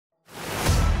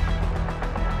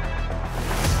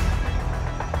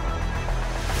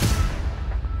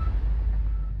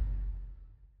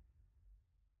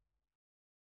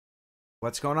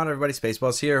What's going on, everybody?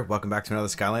 Spaceballs here. Welcome back to another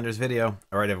Skylanders video.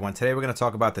 Alright everyone, today we're going to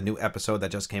talk about the new episode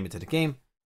that just came into the game.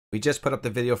 We just put up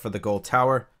the video for the Gold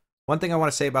Tower. One thing I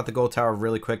want to say about the Gold Tower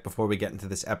really quick before we get into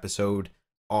this episode.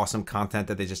 Awesome content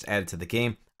that they just added to the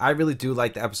game. I really do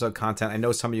like the episode content. I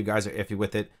know some of you guys are iffy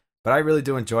with it, but I really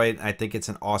do enjoy it. I think it's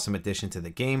an awesome addition to the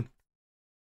game.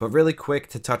 But really quick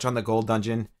to touch on the Gold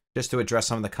Dungeon, just to address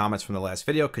some of the comments from the last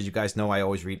video, because you guys know I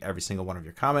always read every single one of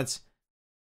your comments.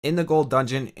 In the Gold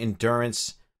Dungeon,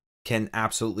 endurance can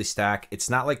absolutely stack. It's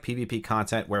not like PvP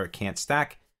content where it can't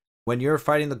stack. When you're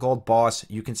fighting the gold boss,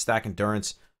 you can stack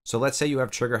endurance. So let's say you have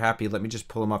Trigger Happy. Let me just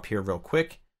pull him up here real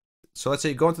quick. So let's say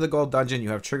you go into the Gold Dungeon, you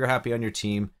have Trigger Happy on your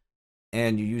team,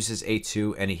 and you use his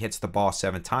A2 and he hits the boss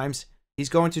 7 times. He's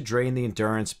going to drain the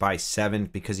endurance by 7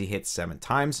 because he hits 7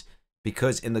 times.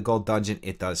 Because in the Gold Dungeon,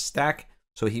 it does stack.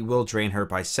 So he will drain her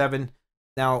by 7.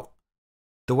 Now,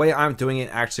 the way I'm doing it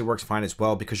actually works fine as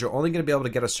well, because you're only going to be able to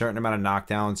get a certain amount of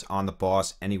knockdowns on the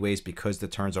boss anyways, because the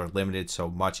turns are limited so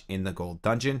much in the Gold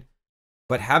Dungeon.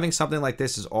 But having something like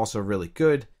this is also really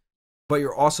good. But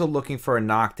you're also looking for a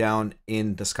knockdown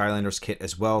in the Skylanders kit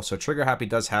as well. So Trigger Happy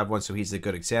does have one, so he's a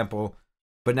good example.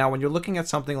 But now when you're looking at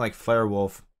something like Flare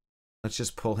Wolf, let's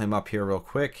just pull him up here real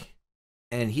quick.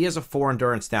 And he has a 4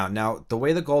 endurance down. Now, the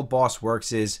way the gold boss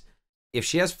works is, if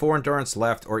she has 4 endurance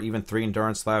left, or even 3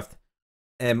 endurance left,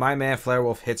 and my man Flare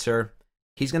Wolf hits her,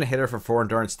 he's going to hit her for 4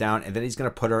 endurance down, and then he's going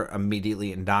to put her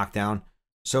immediately in knockdown.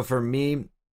 So for me,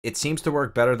 it seems to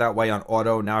work better that way on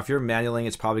auto. Now, if you're manualing,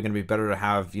 it's probably going to be better to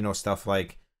have, stuff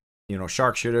like,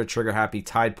 Sharpshooter, Trigger Happy,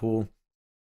 Tide Pool.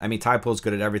 I mean, Tide Pool's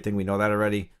good at everything. We know that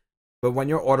already. But when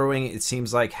you're autoing, it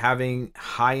seems like having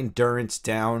high endurance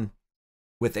down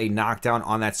with a knockdown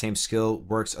on that same skill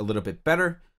works a little bit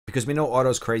better, because we know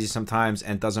auto's crazy sometimes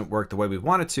and doesn't work the way we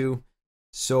want it to.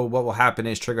 So what will happen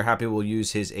is Trigger Happy will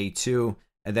use his A2,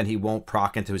 and then he won't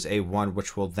proc into his A1,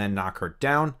 which will then knock her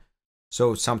down.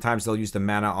 So sometimes they'll use the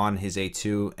mana on his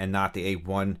A2 and not the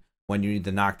A1 when you need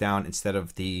the knockdown instead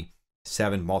of the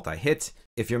 7 multi-hit.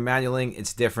 If you're manualing,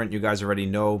 it's different. You guys already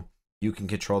know you can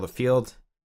control the field.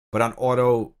 But on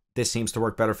auto, this seems to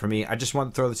work better for me. I just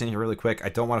want to throw this in here really quick. I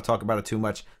don't want to talk about it too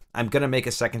much. I'm going to make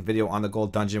a second video on the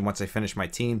Gold Dungeon once I finish my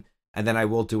team. And then I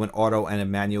will do an auto and a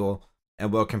manual,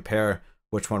 and we'll compare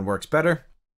which one works better.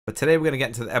 But today we're going to get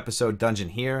into the episode dungeon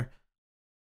here.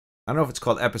 I don't know if it's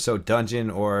called episode dungeon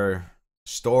or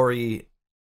story,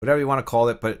 whatever you want to call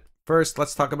it. But first,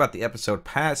 let's talk about the episode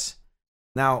pass.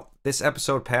 Now, this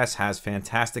episode pass has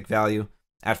fantastic value.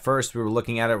 At first, we were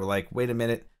looking at it, we're like, wait a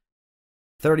minute,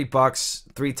 30 bucks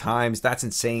 3 times, that's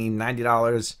insane,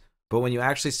 $90. But when you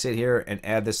actually sit here and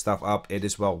add this stuff up, it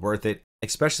is well worth it.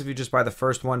 Especially if you just buy the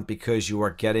first one, because you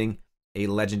are getting a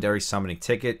legendary summoning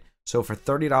ticket. So for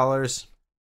 $30,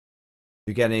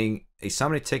 you're getting a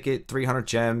summoning ticket, 300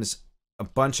 gems, a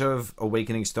bunch of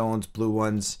awakening stones, blue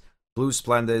ones, blue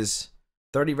splendas,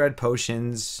 30 red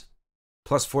potions,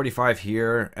 plus 45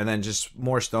 here, and then just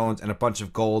more stones and a bunch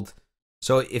of gold.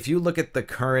 So if you look at the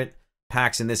current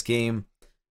packs in this game,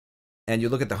 and you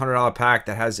look at the $100 pack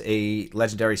that has a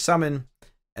legendary summon,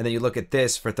 and then you look at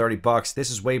this for 30 bucks, this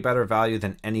is way better value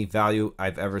than any value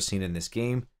I've ever seen in this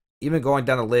game. Even going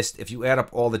down the list, if you add up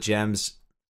all the gems,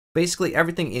 basically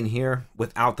everything in here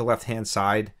without the left-hand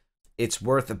side, it's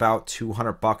worth about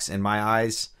 200 bucks in my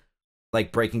eyes,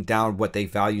 like breaking down what they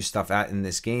value stuff at in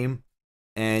this game.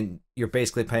 And you're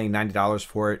basically paying $90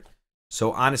 for it.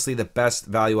 So honestly, the best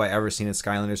value I ever seen in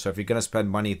Skylanders. So if you're going to spend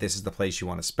money, this is the place you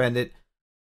want to spend it.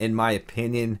 In my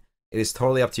opinion, it is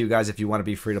totally up to you guys if you want to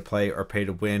be free to play or pay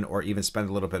to win, or even spend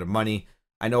a little bit of money.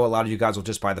 I know a lot of you guys will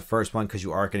just buy the first one because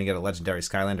you are going to get a legendary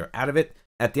Skylander out of it.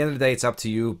 At the end of the day, it's up to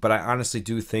you, but I honestly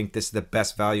do think this is the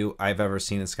best value I've ever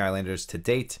seen in Skylanders to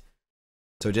date.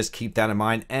 So just keep that in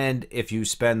mind. And if you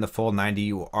spend the full 90,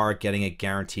 you are getting a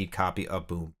guaranteed copy of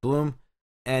Boom Bloom.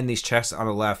 And these chests on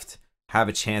the left have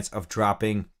a chance of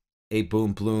dropping a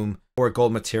Boom Bloom or a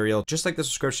gold material, just like the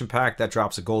subscription pack that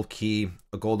drops a gold key,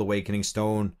 a gold awakening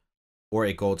stone, or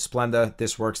a gold Splenda.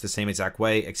 This works the same exact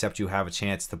way, except you have a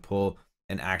chance to pull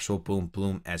an actual Boom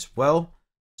Bloom as well.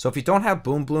 So if you don't have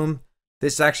Boom Bloom,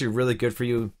 this is actually really good for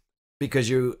you, because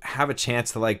you have a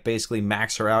chance to like basically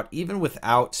max her out even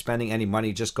without spending any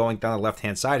money. Just going down the left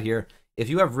hand side here, if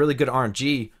you have really good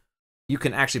RNG, you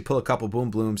can actually pull a couple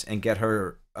Boom Blooms and get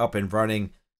her up and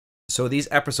running. So these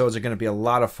episodes are going to be a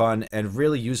lot of fun and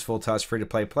really useful to us free to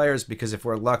play players, because if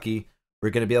we're lucky,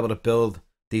 we're going to be able to build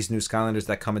these new Skylanders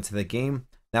that come into the game.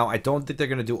 Now, I don't think they're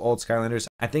going to do old Skylanders.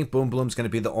 I think Boom Bloom's going to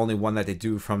be the only one that they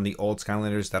do from the old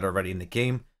Skylanders that are already in the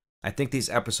game. I think these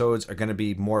episodes are going to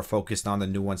be more focused on the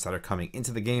new ones that are coming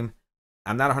into the game.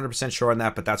 I'm not 100% sure on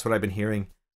that, but that's what I've been hearing.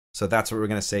 So that's what we're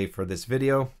going to say for this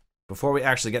video. Before we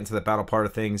actually get into the battle part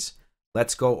of things,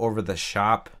 let's go over the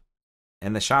shop.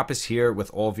 And the shop is here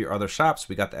with all of your other shops.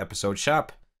 We got the episode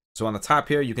shop. So on the top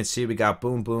here, you can see we got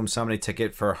Boom Boom Summoning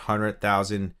Ticket for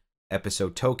 100,000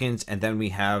 episode tokens. And then we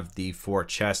have the 4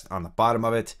 chests on the bottom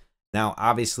of it. Now,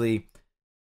 obviously,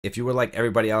 if you were like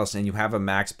everybody else and you have a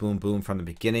max Boom Boom from the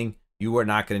beginning, you are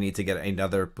not going to need to get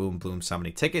another Boom Boom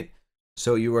Summoning Ticket.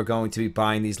 So you are going to be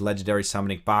buying these legendary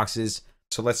summoning boxes.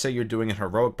 So let's say you're doing a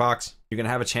heroic box. You're going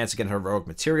to have a chance to get heroic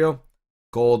material,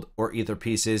 gold, or ether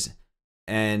pieces.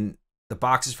 And the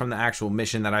boxes from the actual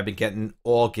mission that I've been getting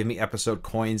all give me episode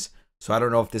coins. So I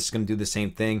don't know if this is going to do the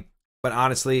same thing. But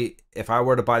honestly, if I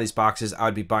were to buy these boxes, I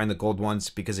would be buying the gold ones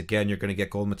because, again, you're going to get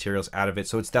gold materials out of it.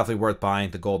 So it's definitely worth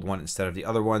buying the gold one instead of the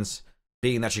other ones.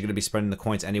 Being that you're going to be spending the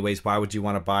coins anyways, why would you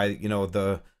want to buy, you know,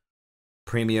 the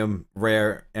premium,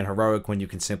 rare, and heroic when you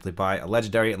can simply buy a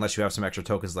legendary unless you have some extra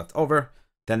tokens left over?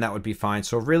 Then that would be fine.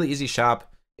 So really easy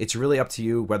shop. It's really up to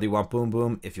you whether you want Boom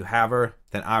Boom. If you have her,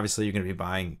 then obviously you're going to be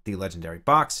buying the legendary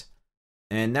box.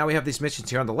 And now we have these missions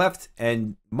here on the left,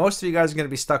 and most of you guys are going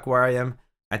to be stuck where I am.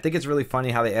 I think it's really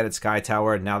funny how they added Sky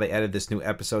Tower, and now they added this new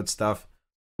episode stuff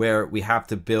where we have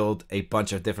to build a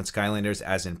bunch of different Skylanders,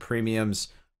 as in premiums,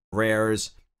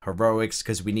 rares, heroics,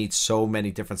 because we need so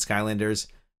many different Skylanders,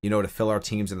 you know, to fill our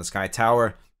teams in the Sky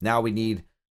Tower. Now we need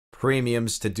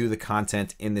premiums to do the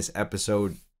content in this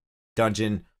episode,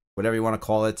 dungeon, whatever you want to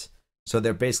call it. So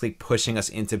they're basically pushing us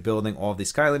into building all of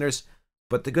these Skylanders.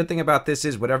 But the good thing about this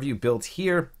is whatever you build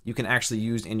here, you can actually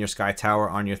use in your Sky Tower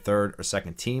on your 3rd or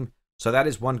 2nd team. So that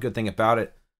is one good thing about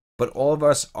it. But all of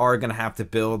us are going to have to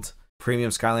build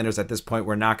premium Skylanders at this point.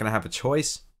 We're not going to have a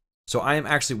choice. So I am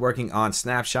actually working on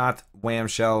Snapshot, Wham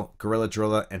Shell, Gorilla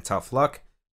Drilla, and Tough Luck.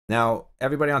 Now,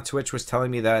 everybody on Twitch was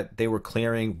telling me that they were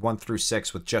clearing 1 through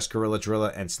 6 with just Gorilla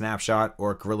Drilla and Snapshot,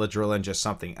 or Gorilla Drilla and just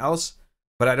something else.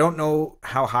 But I don't know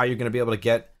how high you're going to be able to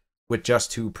get with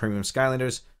just 2 premium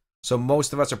Skylanders. So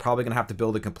most of us are probably going to have to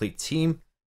build a complete team.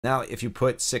 Now, if you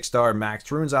put 6-star max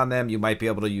runes on them, you might be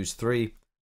able to use 3.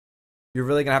 You're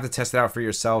really going to have to test it out for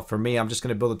yourself. For me, I'm just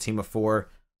going to build a team of 4,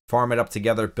 farm it up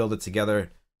together, build it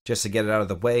together, just to get it out of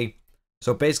the way.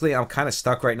 So basically, I'm kind of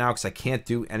stuck right now because I can't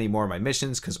do any more of my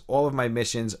missions because all of my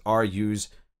missions are use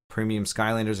premium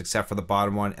Skylanders except for the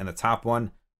bottom one and the top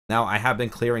one. Now, I have been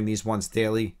clearing these ones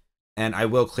daily, and I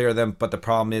will clear them, but the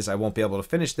problem is I won't be able to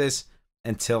finish this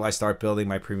until I start building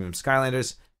my premium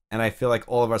Skylanders. And I feel like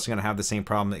all of us are going to have the same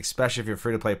problem, especially if you're a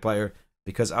free-to-play player,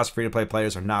 because us free-to-play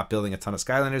players are not building a ton of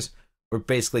Skylanders. We're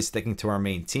basically sticking to our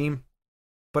main team.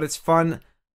 But it's fun.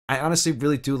 I honestly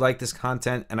really do like this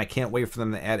content, and I can't wait for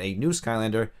them to add a new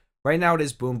Skylander. Right now it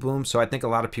is Boom Boom, so I think a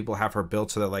lot of people have her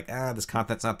built, so they're like, this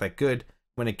content's not that good.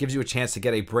 When it gives you a chance to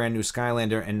get a brand new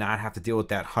Skylander and not have to deal with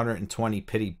that 120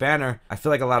 pity banner, I feel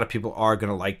like a lot of people are going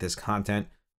to like this content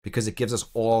because it gives us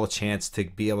all a chance to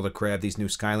be able to grab these new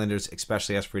Skylanders,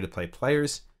 especially as free-to-play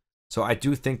players. So I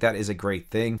do think that is a great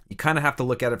thing. You kind of have to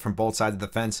look at it from both sides of the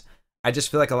fence. I just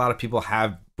feel like a lot of people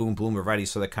have Boom Boom already,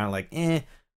 so they're kind of like,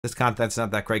 this content's not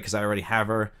that great because I already have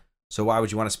her. So why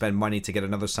would you want to spend money to get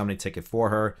another summoning ticket for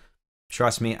her?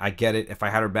 Trust me, I get it. If I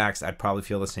had her maxed, I'd probably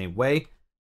feel the same way.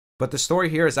 But the story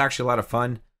here is actually a lot of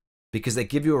fun because they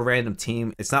give you a random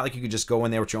team. It's not like you could just go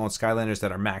in there with your own Skylanders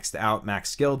that are maxed out, max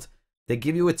skilled. They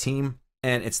give you a team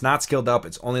and it's not skilled up.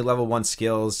 It's only level 1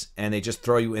 skills and they just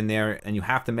throw you in there and you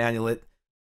have to manual it.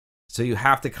 So you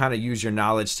have to kind of use your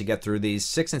knowledge to get through these.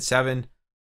 6 and 7,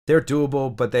 they're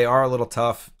doable, but they are a little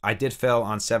tough. I did fail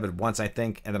on 7 once, I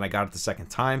think, and then I got it the second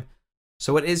time.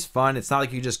 So it is fun. It's not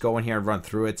like you just go in here and run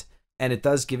through it. And it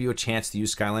does give you a chance to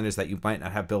use Skylanders that you might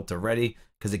not have built already.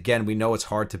 Because again, we know it's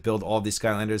hard to build all of these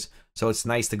Skylanders. So it's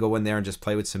nice to go in there and just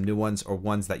play with some new ones or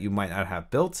ones that you might not have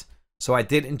built. So I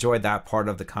did enjoy that part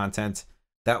of the content.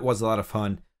 That was a lot of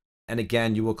fun. And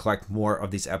again, you will collect more of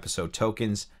these episode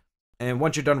tokens. And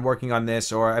once you're done working on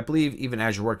this, or I believe even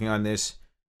as you're working on this,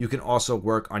 you can also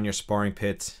work on your sparring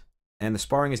pit. And the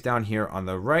sparring is down here on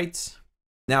the right.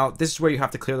 Now, this is where you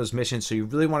have to clear those missions. So you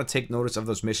really want to take notice of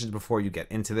those missions before you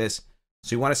get into this.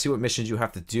 So you want to see what missions you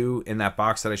have to do in that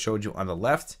box that I showed you on the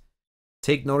left.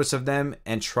 Take notice of them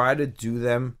and try to do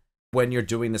them when you're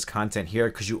doing this content here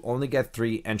because you only get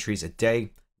 3 entries a day.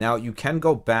 Now, you can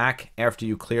go back after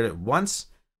you cleared it once.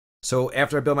 So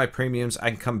after I build my premiums,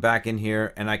 I can come back in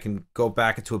here and I can go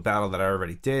back into a battle that I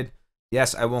already did.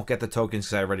 Yes, I won't get the tokens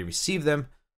because I already received them,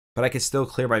 but I can still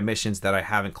clear my missions that I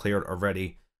haven't cleared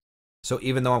already. So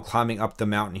even though I'm climbing up the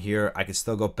mountain here, I can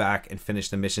still go back and finish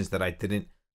the missions that I didn't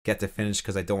get to finish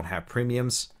because I don't have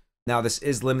premiums. Now, this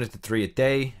is limited to 3 a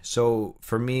day. So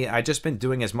for me, I've just been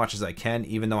doing as much as I can,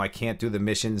 even though I can't do the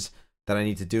missions that I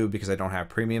need to do because I don't have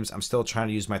premiums. I'm still trying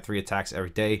to use my 3 attacks every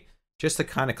day just to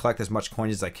kind of collect as much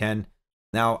coins as I can.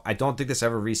 Now, I don't think this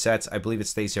ever resets. I believe it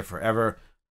stays here forever.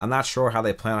 I'm not sure how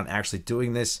they plan on actually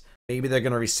doing this. Maybe they're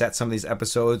going to reset some of these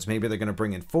episodes. Maybe they're going to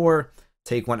bring in 4,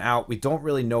 take 1 out. We don't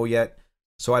really know yet.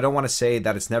 So I don't want to say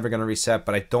that it's never going to reset,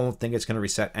 but I don't think it's going to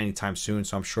reset anytime soon.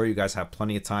 So I'm sure you guys have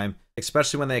plenty of time,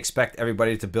 especially when they expect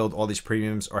everybody to build all these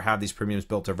premiums or have these premiums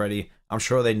built already. I'm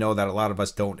sure they know that a lot of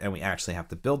us don't, and we actually have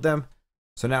to build them.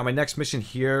 So now my next mission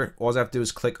here, all I have to do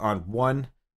is click on 1.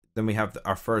 Then we have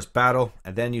our first battle,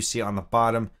 and then you see on the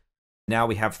bottom, now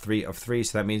we have 3 of 3.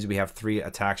 So that means we have 3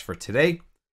 attacks for today.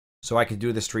 So I can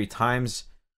do this 3 times.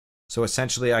 So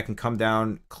essentially I can come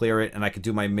down, clear it, and I can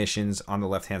do my missions on the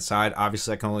left-hand side.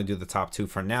 Obviously I can only do the top 2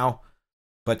 for now,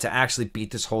 but to actually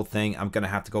beat this whole thing, I'm going to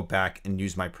have to go back and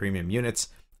use my premium units.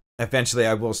 Eventually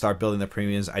I will start building the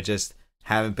premiums. I just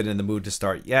haven't been in the mood to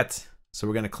start yet. So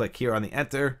we're going to click here on the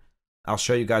enter. I'll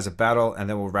show you guys a battle and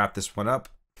then we'll wrap this one up.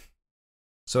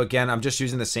 So again, I'm just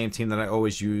using the same team that I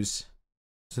always use.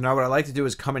 So now what I like to do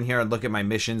is come in here and look at my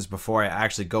missions before I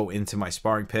actually go into my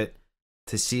sparring pit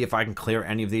to see if I can clear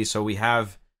any of these. So we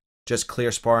have just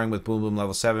clear sparring with Boom Boom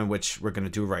level 7, which we're going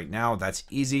to do right now. That's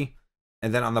easy.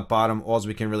 And then on the bottom, all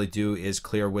we can really do is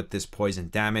clear with this poison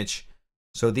damage.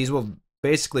 So these will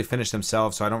basically finish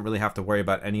themselves, so I don't really have to worry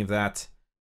about any of that.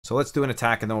 So let's do an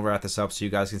attack and then we'll wrap this up so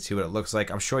you guys can see what it looks like.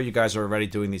 I'm sure you guys are already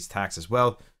doing these attacks as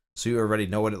well, so you already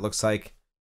know what it looks like.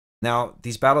 Now,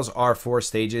 these battles are 4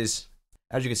 stages.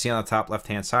 As you can see on the top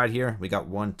left-hand side here, we got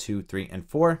 1, 2, 3, and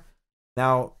 4.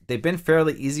 Now, they've been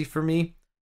fairly easy for me,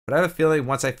 but I have a feeling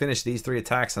once I finish these 3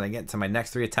 attacks and I get into my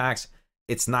next 3 attacks,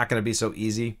 it's not going to be so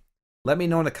easy. Let me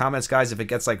know in the comments, guys, if it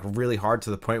gets like really hard to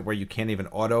the point where you can't even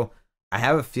auto. I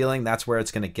have a feeling that's where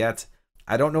it's going to get.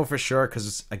 I don't know for sure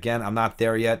because, again, I'm not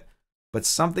there yet, but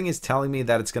something is telling me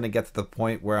that it's going to get to the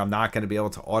point where I'm not going to be able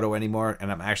to auto anymore,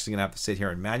 and I'm actually going to have to sit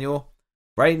here in manual.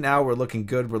 Right now, we're looking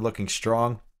good. We're looking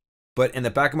strong. But in the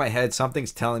back of my head,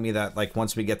 something's telling me that like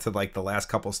once we get to like the last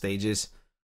couple stages,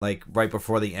 like right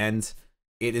before the end,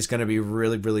 it is going to be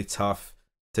really, really tough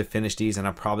to finish these, and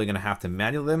I'm probably going to have to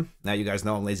manual them. Now, you guys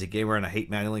know I'm a lazy gamer and I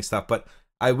hate manualing stuff, but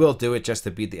I will do it just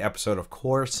to beat the episode, of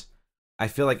course. I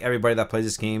feel like everybody that plays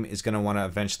this game is going to want to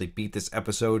eventually beat this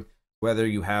episode, whether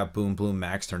you have Boom Bloom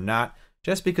maxed or not,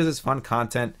 just because it's fun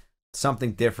content,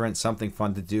 something different, something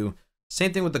fun to do.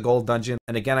 Same thing with the gold dungeon.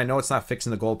 And again, I know it's not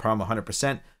fixing the gold problem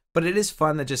 100%, but it is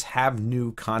fun to just have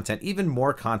new content, even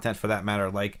more content for that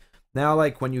matter. Like now,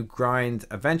 like when you grind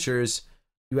adventures,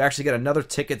 you actually get another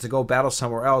ticket to go battle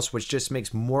somewhere else, which just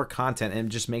makes more content and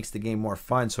just makes the game more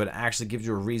fun. So it actually gives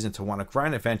you a reason to want to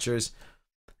grind adventures.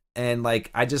 And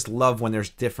like, I just love when there's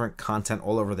different content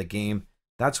all over the game.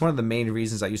 That's one of the main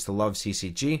reasons I used to love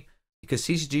CCG, because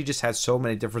CCG just had so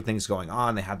many different things going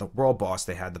on. They had the world boss,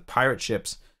 they had the pirate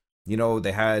ships, you know,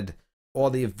 they had all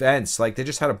the events. Like they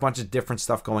just had a bunch of different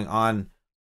stuff going on.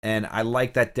 And I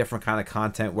like that different kind of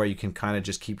content where you can kind of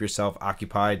just keep yourself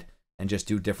occupied and just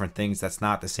do different things. That's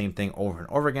not the same thing over and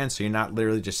over again. So you're not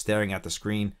literally just staring at the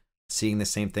screen, seeing the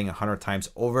same thing 100 times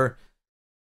over.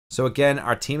 So again,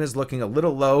 our team is looking a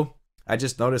little low. I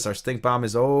just noticed our stink bomb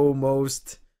is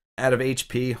almost out of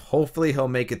HP. Hopefully he'll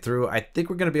make it through. I think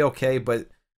we're going to be okay, but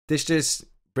this just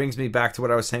brings me back to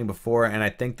what I was saying before. And I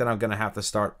think that I'm going to have to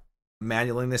start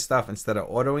manualing this stuff instead of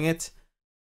autoing it.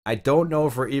 I don't know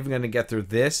if we're even going to get through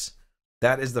this.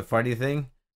 That is the funny thing.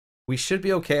 We should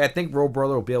be okay. I think Road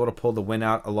Brawler will be able to pull the win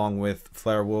out along with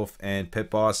Flare Wolf and Pit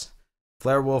Boss.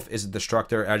 Flare Wolf is a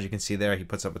destructor. As you can see there, he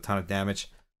puts up a ton of damage.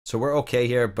 So we're okay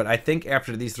here. But I think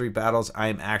after these 3 battles, I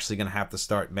am actually going to have to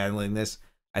start manualing this.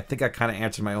 I think I kind of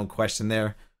answered my own question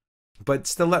there. But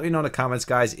still, let me know in the comments,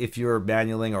 guys, if you're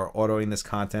manualing or autoing this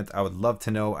content. I would love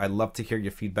to know. I'd love to hear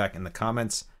your feedback in the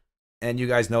comments. And you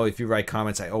guys know if you write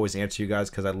comments, I always answer you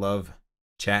guys because I love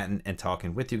chatting and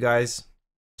talking with you guys.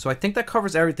 So I think that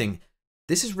covers everything.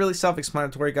 This is really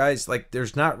self-explanatory, guys. Like,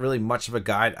 there's not really much of a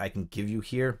guide I can give you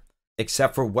here,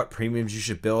 except for what premiums you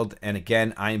should build. And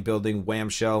again, I am building Wham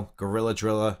Shell, Gorilla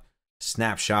Drilla,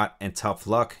 Snapshot, and Tough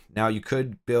Luck. Now, you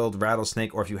could build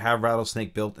Rattlesnake, or if you have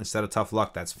Rattlesnake built instead of Tough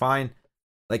Luck, that's fine.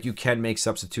 Like, you can make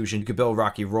substitution. You could build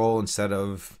Rocky Roll instead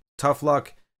of Tough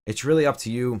Luck. It's really up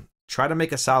to you. Try to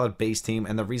make a solid base team.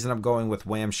 And the reason I'm going with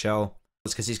Wham Shell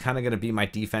is because he's kind of going to be my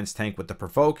defense tank with the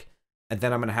Provoke. And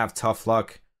then I'm going to have Tough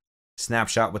Luck,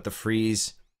 Snapshot with the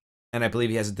Freeze, and I believe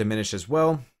he has a Diminish as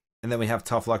well. And then we have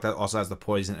Tough Luck that also has the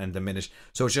Poison and Diminish.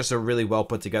 So it's just a really well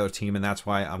put together team, and that's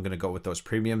why I'm going to go with those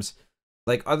premiums.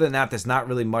 Like, other than that, there's not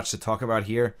really much to talk about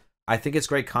here. I think it's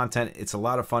great content. It's a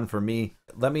lot of fun for me.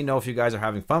 Let me know if you guys are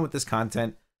having fun with this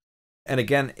content. And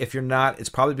again, if you're not, it's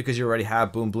probably because you already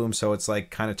have Boom Bloom, so it's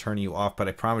like kind of turning you off. But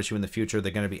I promise you in the future,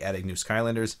 they're going to be adding new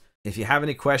Skylanders. If you have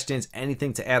any questions,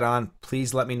 anything to add on,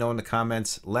 please let me know in the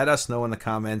comments. Let us know in the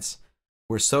comments.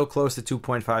 We're so close to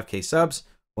 2.5k subs.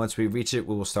 Once we reach it,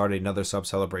 we will start another sub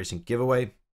celebration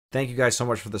giveaway. Thank you guys so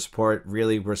much for the support.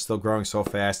 Really, we're still growing so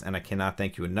fast, and I cannot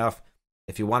thank you enough.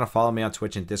 If you want to follow me on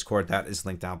Twitch and Discord, that is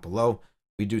linked down below.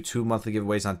 We do 2 monthly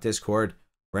giveaways on Discord,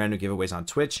 brand new giveaways on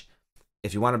Twitch.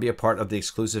 If you want to be a part of the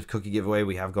exclusive cookie giveaway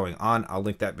we have going on, I'll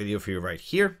link that video for you right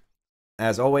here.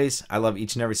 As always, I love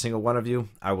each and every single one of you.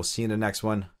 I will see you in the next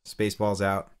one. Spaceballs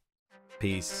out.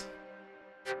 Peace.